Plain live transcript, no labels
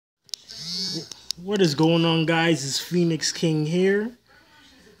What is going on, guys? It's Phoenix King here.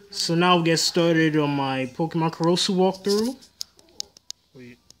 So now we'll get started on my Pokemon Korosu walkthrough.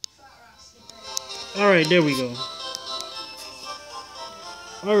 Wait. Alright, there we go.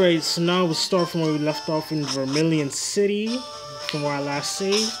 Alright, so now we'll start from where we left off in Vermilion City, from where I last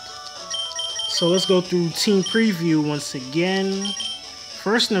saved. So let's go through Team Preview once again.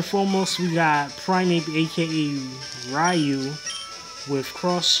 First and foremost, we got Primeape, aka Ryu, with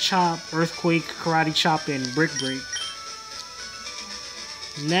Cross Chop, Earthquake, Karate Chop, and Brick Break.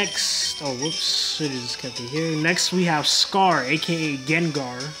 Next, oh whoops, should have just kept it here. Next we have Scar, aka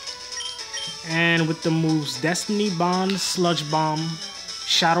Gengar, and with the moves Destiny Bond, Sludge Bomb,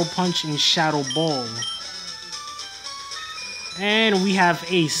 Shadow Punch, and Shadow Ball. And we have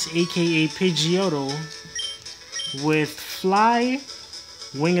Ace, aka Pidgeotto, with Fly,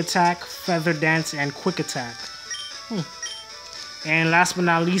 Wing Attack, Feather Dance, and Quick Attack. And last but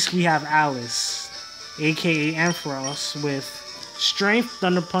not least, we have Alice, aka Ampharos, with Strength,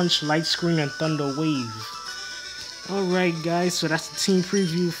 Thunder Punch, Light Screen, and Thunder Wave. Alright guys, so that's the team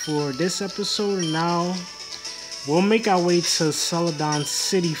preview for this episode. And now, we'll make our way to Celadon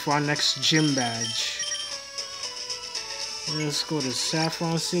City for our next gym badge. Let's go to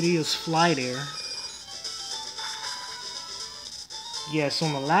Saffron City, let's fly there. Yeah, so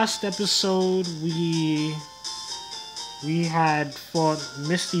in the last episode, we had fought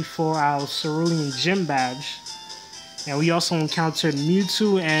Misty for our Cerulean Gym badge. And we also encountered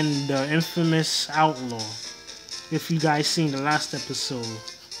Mewtwo and the infamous Outlaw, if you guys seen the last episode.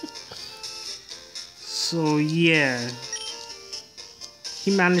 So yeah,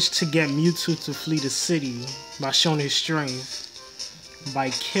 he managed to get Mewtwo to flee the city by showing his strength,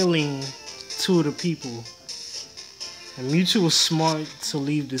 by killing two of the people. And Mewtwo was smart to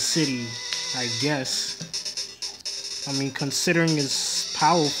leave the city, I guess. I mean, considering it's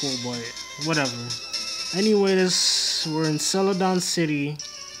powerful, but whatever. Anyway, we're in Celadon City.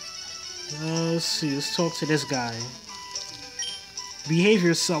 Let's see, let's talk to this guy. Behave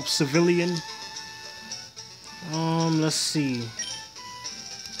yourself, civilian. Let's see.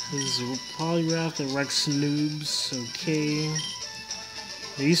 This is Polygraph that wrecks noobs. Okay.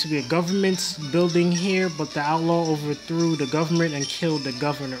 There used to be a government building here, but the Outlaw overthrew the government and killed the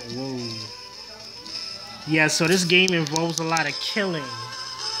governor. Whoa. Yeah, so this game involves a lot of killing.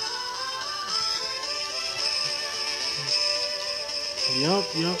 Yup.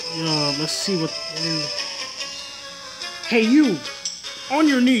 Let's see what. Hey, you! On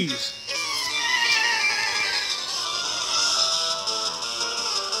your knees!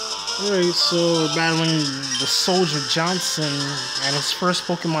 Alright, so we're battling the Soldier Johnson, and his first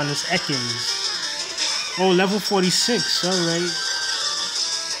Pokemon is Ekans. Oh, level 46, alright.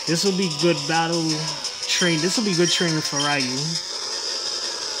 This will be good battle train. This will be good training for Ryu.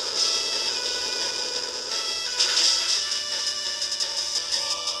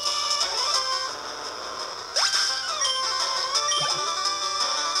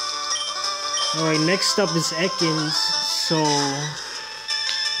 Alright, next up is Ekans, so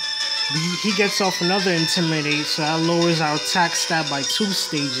he gets off another Intimidate, so that lowers our attack stat by 2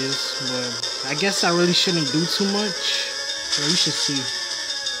 stages, but I guess I really shouldn't do too much. Yeah, we should see.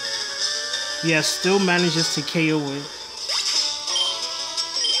 Yeah, still manages to KO it.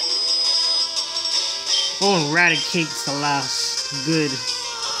 Oh, and Eradicate's the last. Good.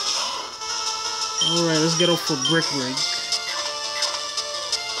 Alright, let's get off for Brick Break.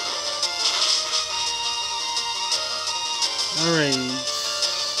 Alright.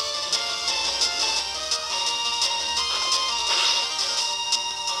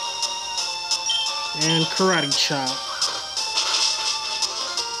 And Karate Chop.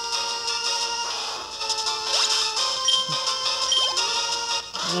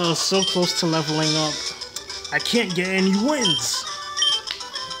 Oh, so close to leveling up. I can't get any wins.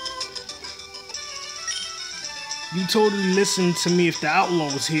 You totally listened to me if the Outlaw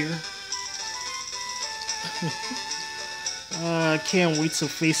was here. I can't wait to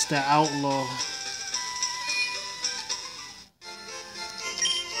face the Outlaw.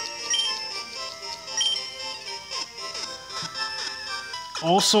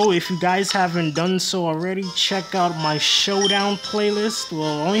 Also, if you guys haven't done so already, check out my Showdown playlist.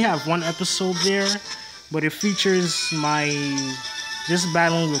 Well, I only have 1 episode there, but it features my just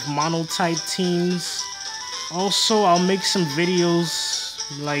battling with mono-type teams. Also, I'll make some videos,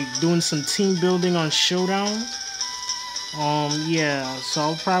 like doing some team building on Showdown. Yeah, so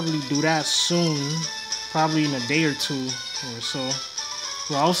I'll probably do that soon, probably in a day or 2 or so.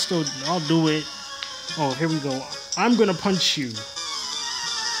 Well, I'll do it. Oh, here we go. I'm gonna punch you.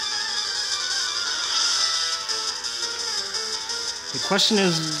 The question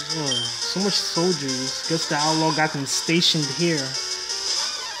is, So much soldiers. Guess the outlaw got them stationed here.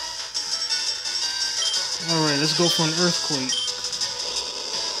 Alright, let's go for an earthquake.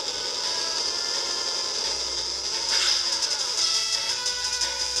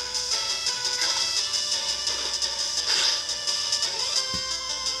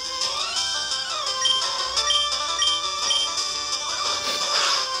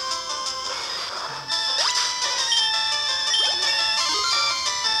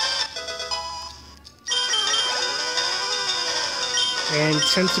 And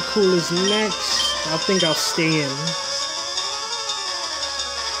Tentacool is next. I think I'll stay in.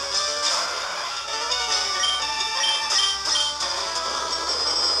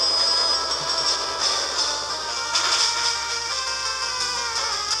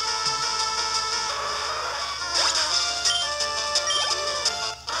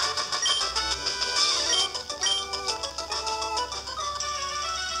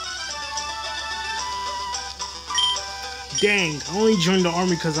 Dang, I only joined the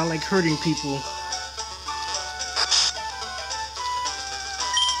army because I like hurting people.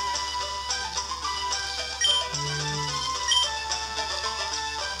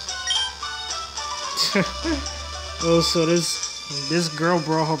 Oh, so this girl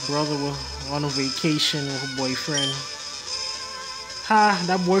brought her brother on a vacation with her boyfriend. Ha,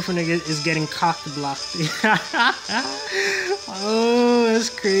 that boyfriend is getting cock blocked. Oh,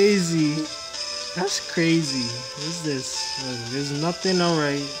 that's crazy. That's crazy. What is this? There's nothing.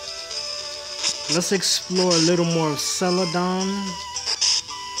 Alright. Let's explore a little more of Celadon.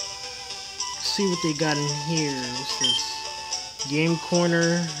 See what they got in here. What's this? Game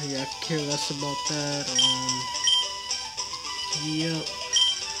corner. Yeah, I care less about that. Yep.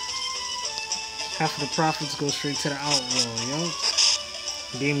 Half of the profits go straight to the outlaw.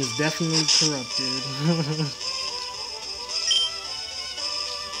 Yep. Game is definitely corrupted.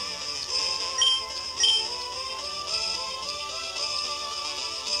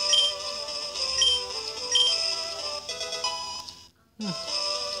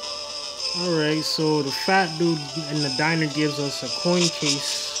 Alright, so the fat dude in the diner gives us a coin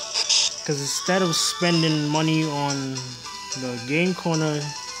case because instead of spending money on the game corner,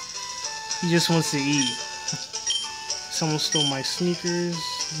 he just wants to eat. Someone stole my sneakers.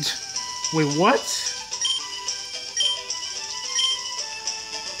 Wait, what?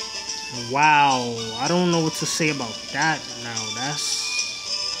 Wow, I don't know what to say about that now.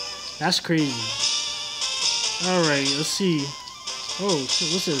 That's crazy. Alright, let's see. Oh,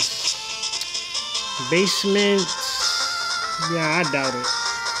 shit, what's this? Basement. Yeah, I doubt it.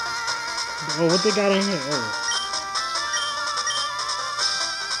 Oh, what they got in here? Oh.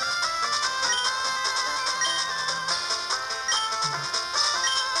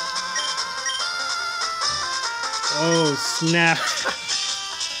 Oh, snap.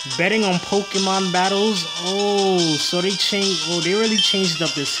 Betting on Pokemon battles? Oh, so they changed. Oh, they really changed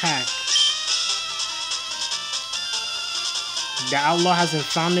up this hack. The outlaw hasn't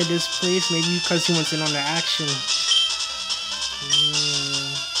founded this place, maybe because he wants in on the action.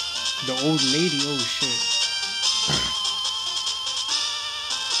 The old lady, oh shit.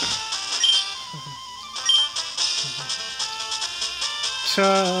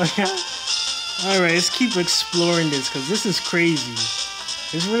 Alright, let's keep exploring this, because this is crazy.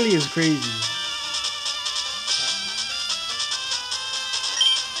 This really is crazy.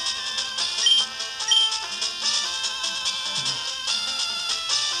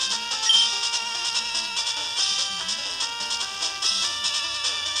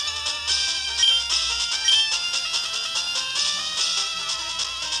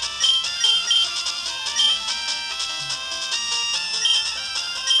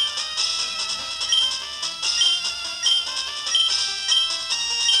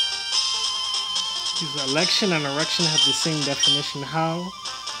 Election and erection have the same definition. How?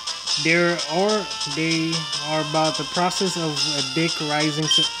 They are about the process of a dick rising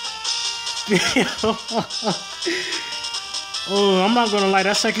to. Oh, I'm not gonna lie.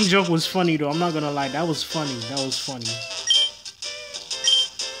 That second joke was funny though. I'm not gonna lie. That was funny. That was funny.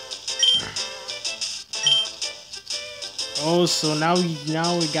 Oh, so now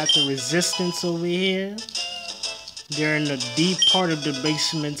we got the resistance over here. They're in the deep part of the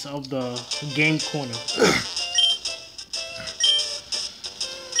basements of the game corner.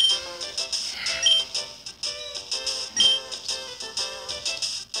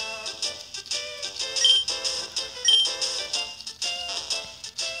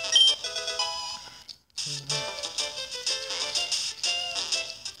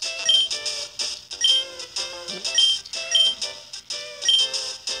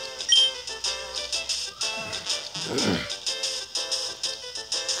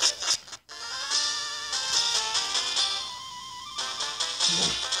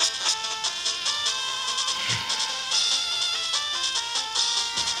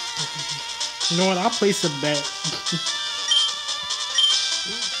 You know what? I'll place a bet.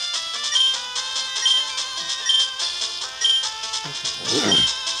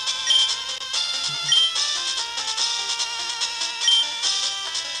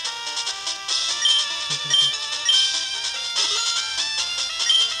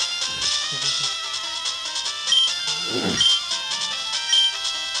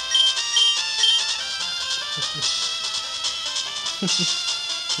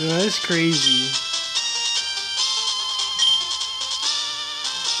 Yeah, that's crazy.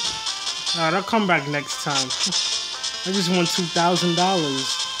 Alright, I'll come back next time. I just won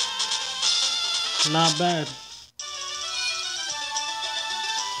 $2,000. Not bad.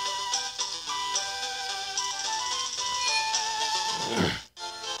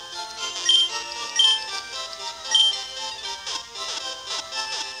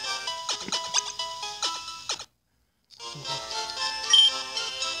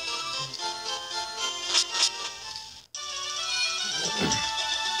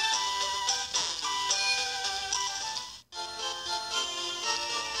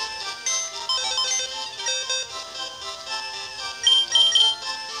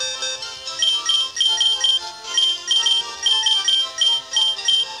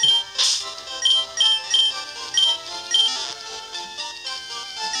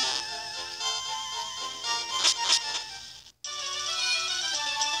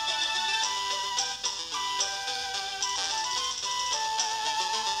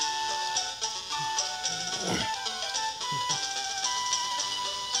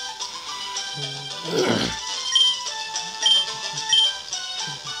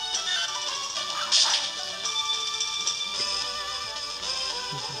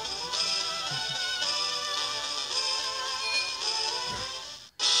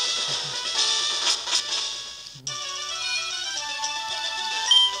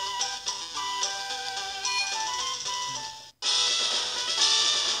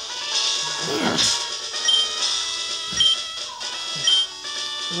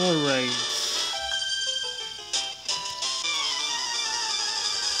 Alright.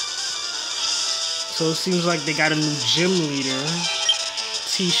 So it seems like they got a new gym leader,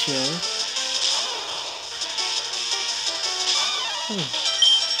 Tisha.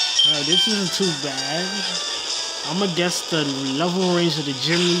 Alright, this isn't too bad. I'm gonna guess the level range of the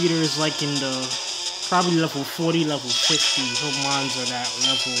gym leader is like in the probably level 40, level 50. Hope mine's are that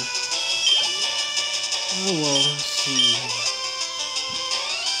level. Oh well, let's see.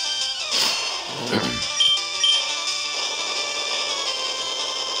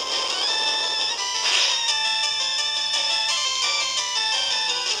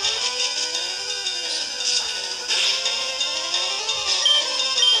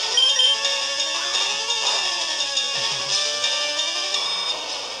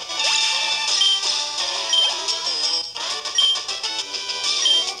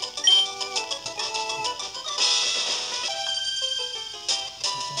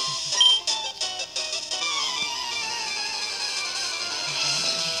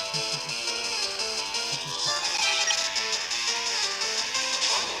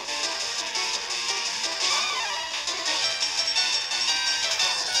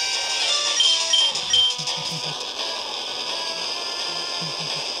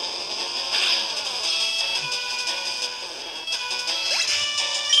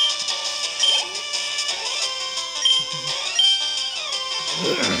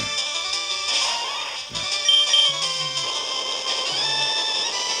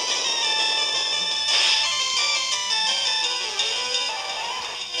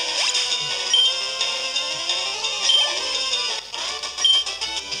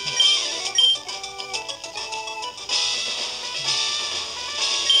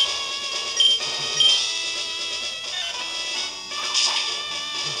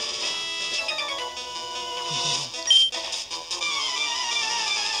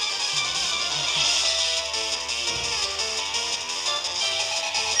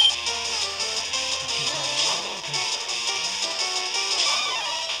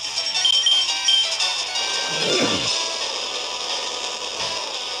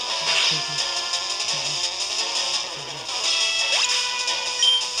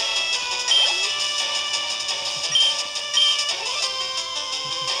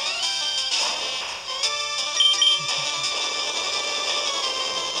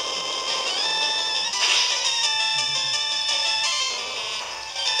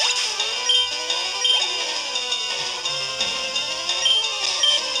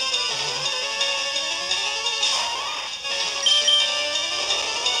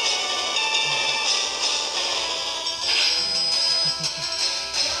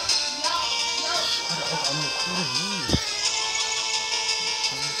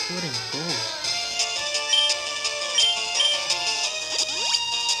 recording go?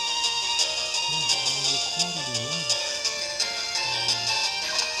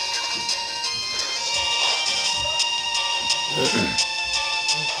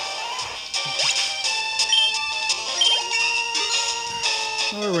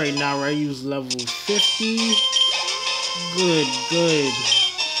 Alright, now I use level 50. Good, good.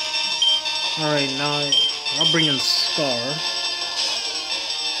 Alright, now I'll bring in Scar.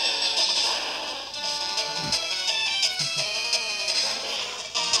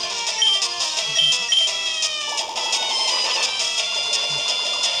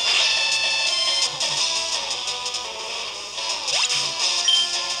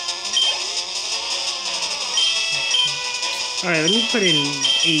 Alright, let me put in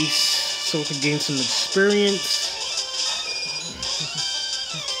Ace so we can gain some experience.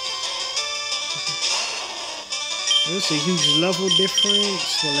 There's a huge level difference,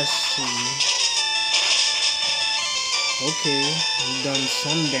 so let's see. Okay, we've done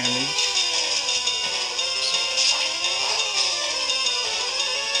some damage.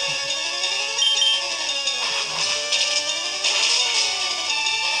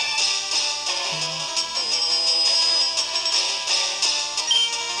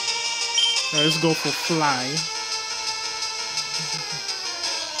 Alright, let's go for Fly.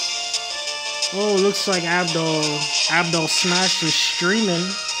 Oh, looks like Abdul Smash is streaming.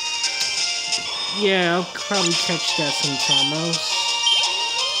 Yeah, I'll probably catch that sometime else.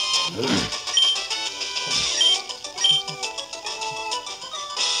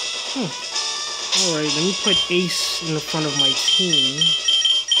 Alright, let me put Ace in the front of my team.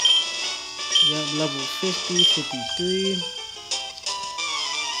 Yep, level 50, 53.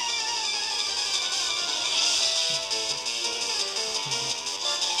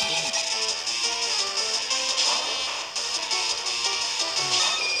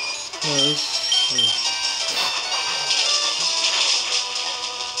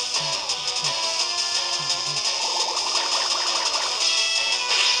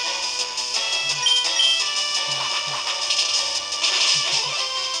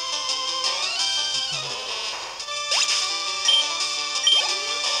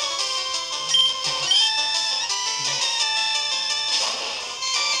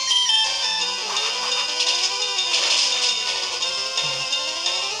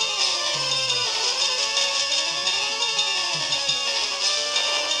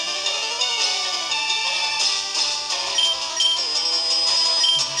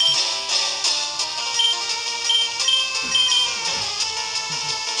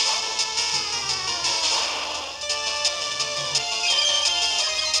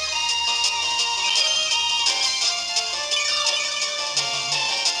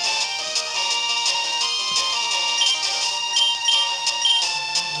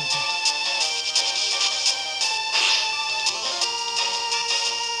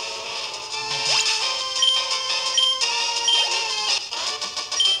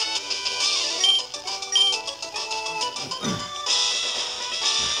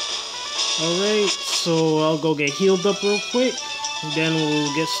 Alright, so I'll go get healed up real quick, and then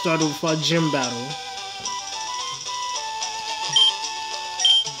we'll get started with our gym battle.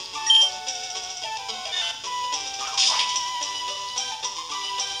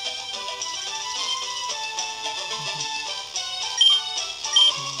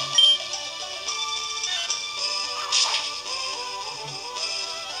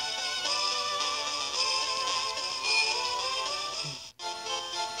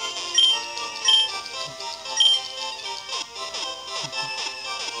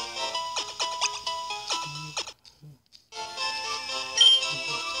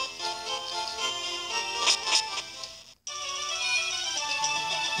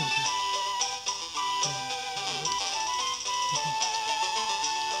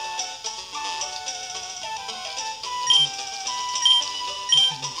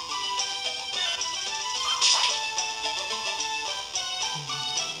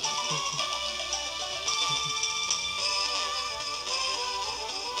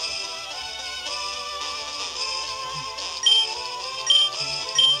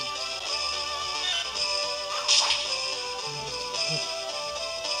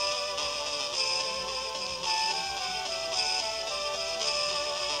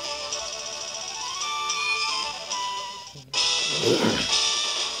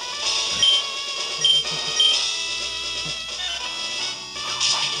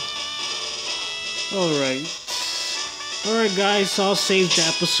 Alright guys, so I'll save the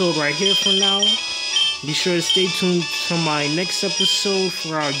episode right here for now. Be sure to stay tuned to my next episode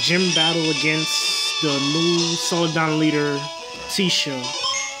for our gym battle against the new Celadon leader, Tisha.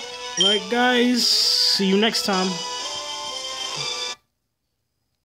 Alright guys, see you next time.